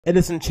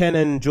Edison Chen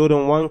and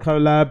Jordan 1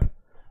 collab.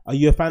 Are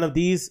you a fan of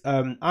these?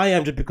 I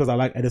am, just because I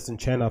like Edison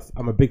Chen.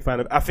 I'm a big fan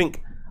of. I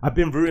think I've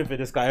been rooting for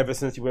this guy ever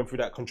since he went through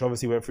that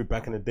controversy he went through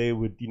back in the day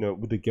with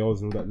with the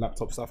girls and that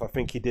laptop stuff. I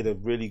think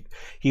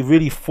he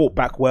really fought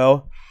back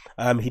well.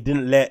 He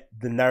didn't let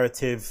the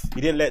narrative,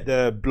 he didn't let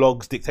the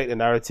blogs dictate the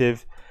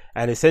narrative,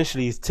 and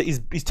essentially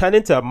he's turned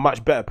into a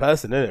much better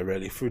person, isn't it?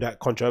 Really, through that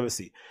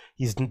controversy,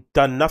 he's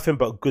done nothing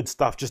but good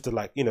stuff just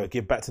to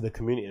give back to the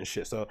community and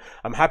shit. So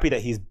I'm happy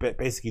that he's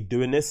basically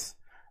doing this.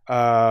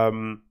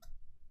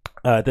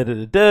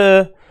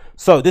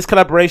 So this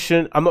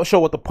collaboration, I'm not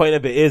sure what the point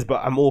of it is,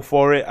 but I'm all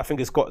for it. I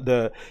think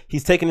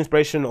he's taking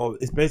inspiration, or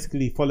it's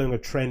basically following a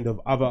trend of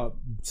other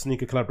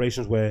sneaker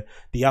collaborations where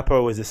the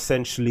upper is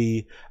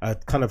essentially a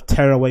kind of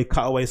tearaway,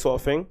 cutaway sort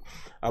of thing.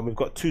 We've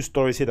got two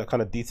stories here that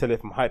kind of detail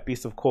it from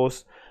Hypebeast, of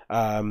course.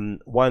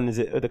 One is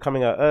they're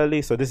coming out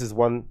early, so this is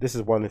one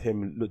of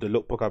him. The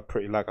lookbook I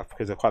pretty like,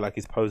 because I quite like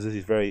his poses.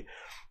 He's very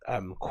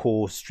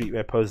cool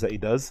streetwear poses that he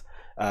does.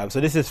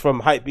 So this is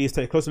from Hypebeast.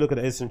 Take a closer look at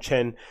the Edison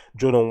Chen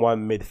Jordan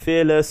 1 Mid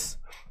Fearless.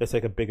 Let's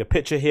take a bigger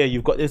picture here.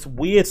 You've got this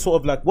weird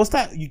sort of like, what's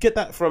that? You get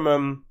that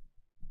from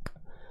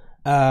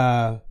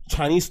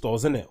Chinese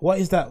stores, isn't it? What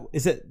is that?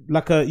 Is it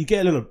like you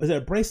get a little, is it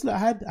a bracelet? I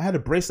had a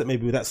bracelet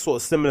maybe with that sort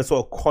of similar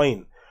sort of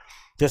coin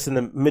just in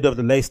the middle of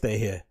the lace there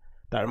here.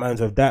 That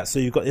reminds me of that. So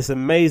you've got this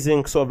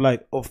amazing sort of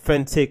like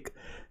authentic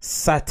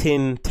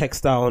satin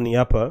textile on the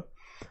upper,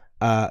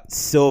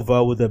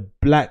 silver with a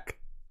black.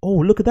 Oh,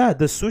 look at that.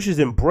 The swoosh is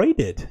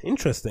embroidered.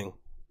 Interesting.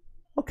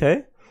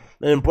 Okay.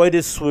 An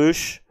embroidered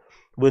swoosh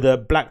with a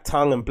black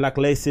tongue and black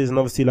laces, and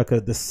obviously like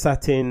the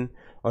satin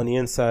on the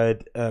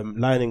inside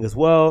lining as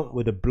well,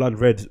 with a blood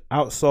red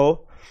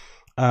outsole.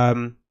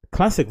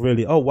 Classic,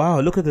 really. Oh, wow.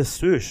 Look at the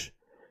swoosh.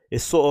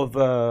 It's sort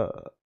of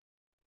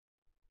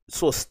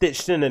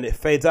stitched in, and it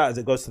fades out as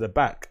it goes to the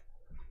back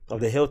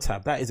of the heel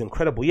tab. That is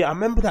incredible. Yeah, I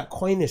remember that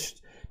coinish,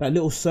 that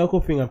little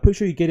circle thing. I'm pretty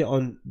sure you get it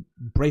on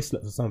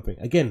bracelets or something.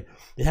 Again,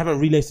 they haven't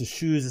relaced the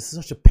shoes. It's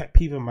such a pet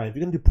peeve of mine. If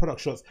you're gonna do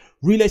product shots,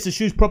 relace the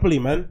shoes properly,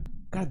 man.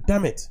 God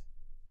damn it.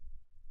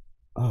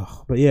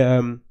 Oh, but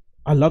yeah,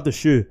 I love the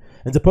shoe.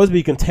 And supposedly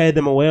you can tear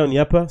them away on the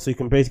upper, so you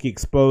can basically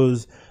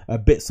expose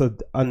bits of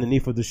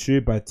underneath of the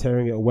shoe by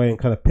tearing it away and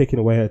kind of picking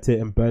away at it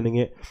and burning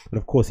it. And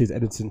of course, here's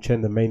Edison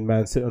Chen, the main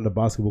man, sitting on the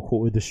basketball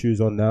court with the shoes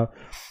on now.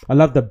 I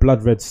love the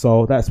blood red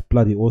sole. That's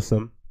bloody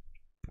awesome.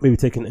 Maybe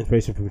taking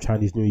inspiration from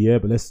Chinese New Year,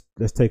 but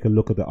let's take a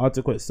look at the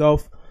article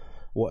itself.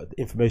 What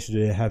information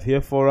do they have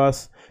here for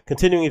us?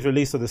 Continuing his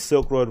release of the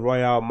Silk Road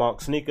Royale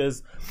Mark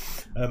sneakers,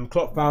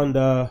 Clock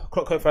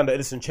co-founder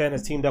Edison Chen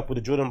has teamed up with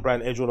the Jordan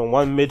brand Air Jordan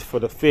 1 Mid for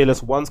the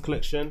Fearless Ones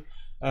collection,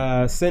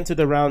 centered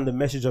around the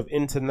message of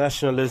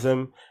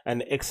internationalism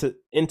and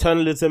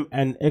internalism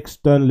and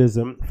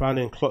externalism found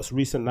in Clock's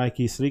recent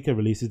Nike sneaker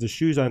releases. The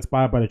shoes are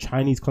inspired by the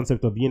Chinese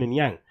concept of yin and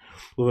yang,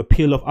 with a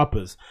peel of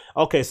uppers.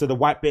 Okay, so the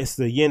white bit's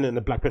the yin and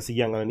the black bit's the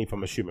yang underneath,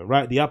 I'm assuming,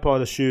 right? The upper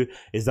of the shoe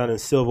is done in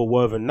silver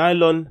woven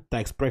nylon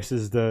that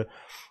expresses the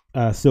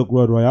Silk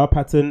Road Royale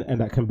pattern, and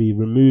that can be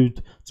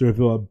removed to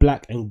reveal a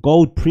black and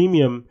gold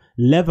premium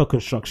leather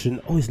construction.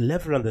 Oh, it's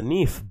leather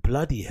underneath.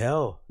 Bloody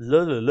hell.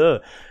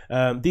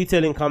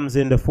 Detailing comes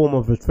in the form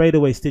of a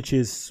fadeaway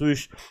stitches,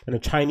 swoosh, and a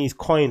Chinese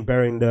coin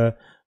bearing the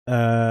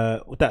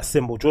with that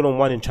symbol Jordan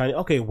 1 in China.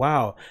 Okay,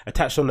 wow.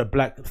 Attached on the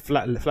black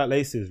flat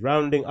laces,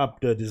 rounding up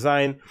the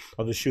design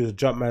of the shoe's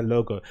Jumpman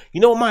logo.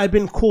 You know what might have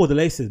been cool? The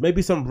laces,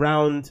 maybe some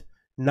round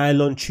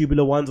nylon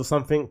tubular ones or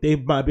something. They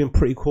might have been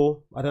pretty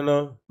cool. I don't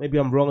know. Maybe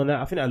I'm wrong on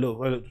that. I think that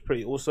looked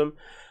pretty awesome.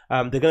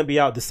 They're going to be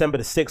out December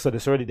the 6th, so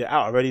they're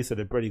out already, so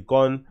they're already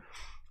gone.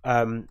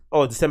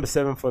 Oh, December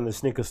 7th on the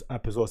sneakers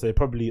app as well, so they're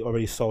probably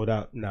already sold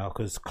out now,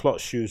 because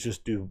cloth shoes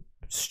just do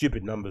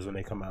stupid numbers when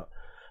they come out.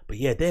 But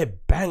yeah, they're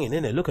banging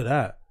in it. Look at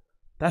that.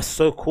 That's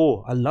so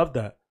cool. I love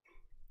that.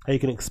 How you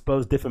can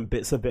expose different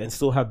bits of it and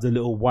still have the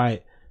little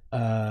white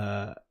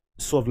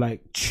sort of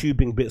like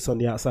tubing bits on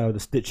the outside of the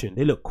stitching.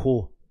 They look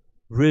cool.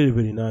 Really,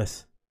 really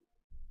nice.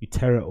 You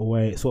tear it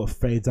away, it sort of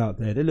fades out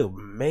there. They look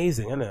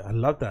amazing, isn't it? I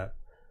love that.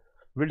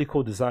 Really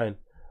cool design.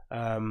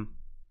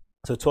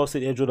 So 12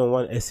 City Air Jordan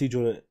 1 SC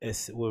Jordan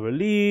S will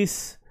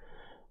release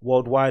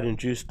worldwide in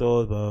juice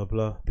stores, blah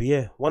blah. But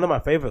yeah, one of my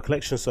favorite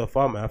collections so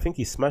far, man. I think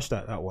he smashed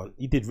that one.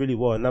 He did really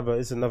well.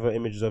 It's another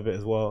images of it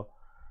as well.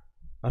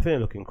 I think it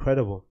look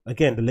incredible.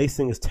 Again, the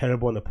lacing is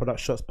terrible on the product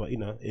shots, but you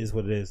know, it is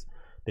what it is.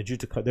 They're due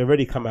to cut. They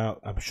already come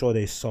out. I'm sure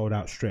they sold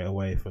out straight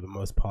away for the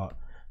most part.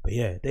 But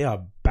yeah, they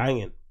are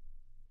banging.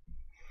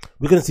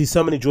 We're going to see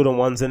so many Jordan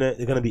 1s in it.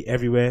 They're going to be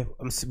everywhere.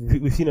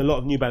 We've seen a lot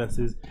of New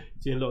Balances,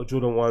 seen a lot of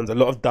Jordan 1s, a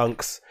lot of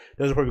Dunks.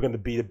 Those are probably going to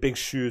be the big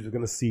shoes we're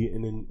going to see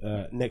in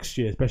next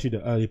year, especially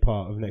the early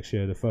part of next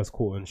year, the first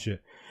quarter and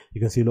shit.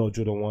 You can see a lot of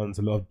Jordan 1s,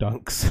 a lot of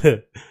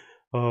Dunks,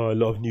 oh, a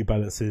lot of New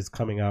Balances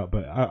coming out.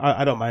 But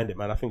I don't mind it,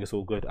 man. I think it's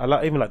all good. I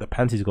like even like the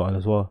pants he's got on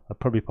as well. Are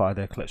probably part of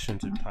their collection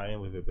to tie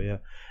in with it. But yeah,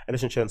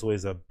 Edison Chen's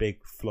always a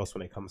big floss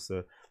when it comes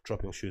to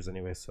dropping shoes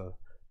anyway, so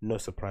no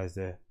surprise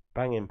there.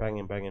 Banging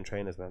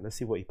trainers, man. Let's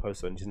see what he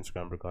posted on his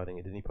Instagram regarding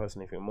it. Did he post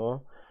anything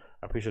more?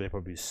 I'm pretty sure they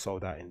probably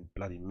sold out in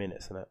bloody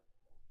minutes, innit?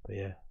 But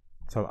yeah,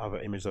 some other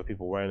images of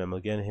people wearing them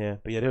again here.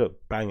 But yeah, they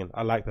look banging.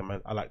 I like them,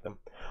 man. I like them.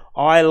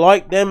 I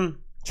like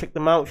them. Check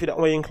them out if you're that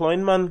way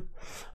inclined, man.